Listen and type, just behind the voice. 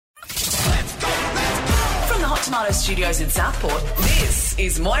Hot Tomato Studios in Southport, this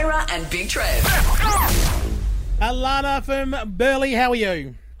is Moyra and Big Trev. Alana from Burleigh, how are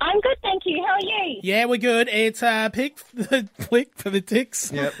you? I'm good, thank you. How are you? Yeah, we're good. It's Click for the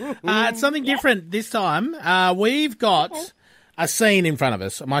Ticks. Yep. It's something different this time. We've got a scene in front of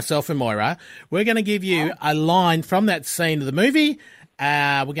us, myself and Moyra. We're going to give you a line from that scene of the movie.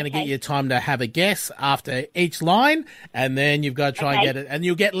 We're going to get you time to have a guess after each line, and then you've got to try and get it, and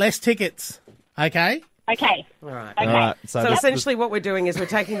you'll get less tickets. Okay? Okay. All right. Okay. All right. So essentially what we're doing is we're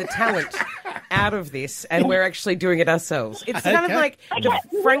taking the talent out of this and we're actually doing it ourselves. It's kind of like the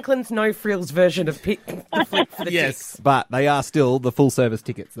Franklin's No Frills version of the Flick for the Ticks. But they are still the full service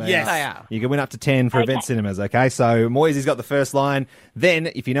tickets. Yes. They are. You can win up to 10 for event cinemas, okay? So Moisy's got the first line. Then,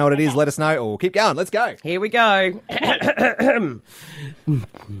 if you know what it is, let us know or keep going. Let's go. Here we go.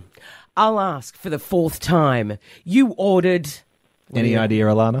 I'll ask for the fourth time. You ordered... Any idea,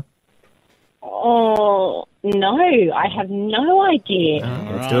 Alana? Oh, no, I have no idea.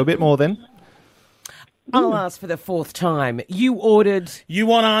 Let's do a bit more then. I'll ask for the fourth time. You ordered... You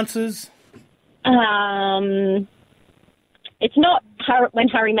want answers? It's not When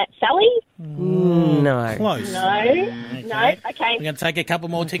Harry Met Sally? No. Close. No, no, okay. We're going to take a couple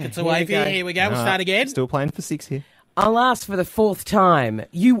more tickets away for you. go. Here we go. We'll start again. Still playing for 6 here. I'll ask for the fourth time.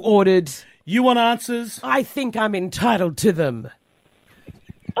 You ordered... You want answers? I think I'm entitled to them.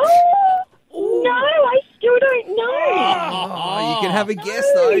 Oh, no, I still don't know. Oh, you can have a guess,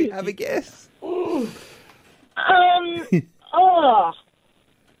 though. Have a guess.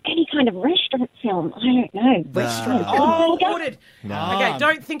 Any kind of restaurant film. I don't know. Restaurant. Ordered. Okay,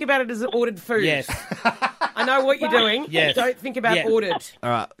 don't think about it as ordered food. Yes. I know what you're doing. Yes. Don't think about Yeah. ordered. All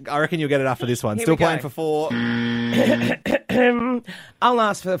right. I reckon you'll get it after this one. Here Still we go. playing for 4. I'll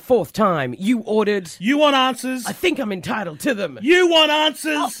ask for the fourth time. You ordered... You want answers? I think I'm entitled to them. You want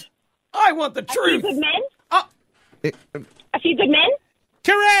answers? I want the A few truth. good men? Oh. A few good men?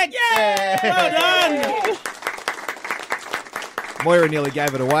 Correct! Yeah! Well done! Moira nearly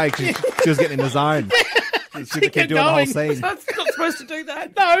gave it away because she was getting in the zone. She should have kept doing the whole going. scene. That's not supposed to do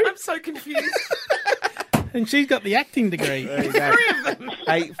that. No. I'm so confused. And she's got the acting degree. There you go.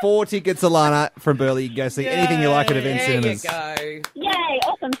 Hey, 4 tickets, Alana, from Burleigh. You can go see anything you like at event cinemas. There you go. Yay,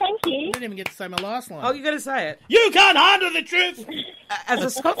 awesome, thank you. I didn't even get to say my last line. Oh, you got to say it. You can't handle the truth! As a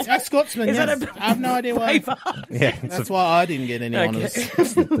Scotsman. A Scotsman, Is yes. that a I have no idea why. Braveheart? Yeah, That's why I didn't get any honours.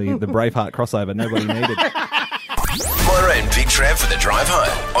 the Braveheart crossover nobody needed. Moyra and Big Trev for the drive home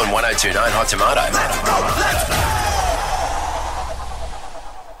on 102.9 Hot Tomato.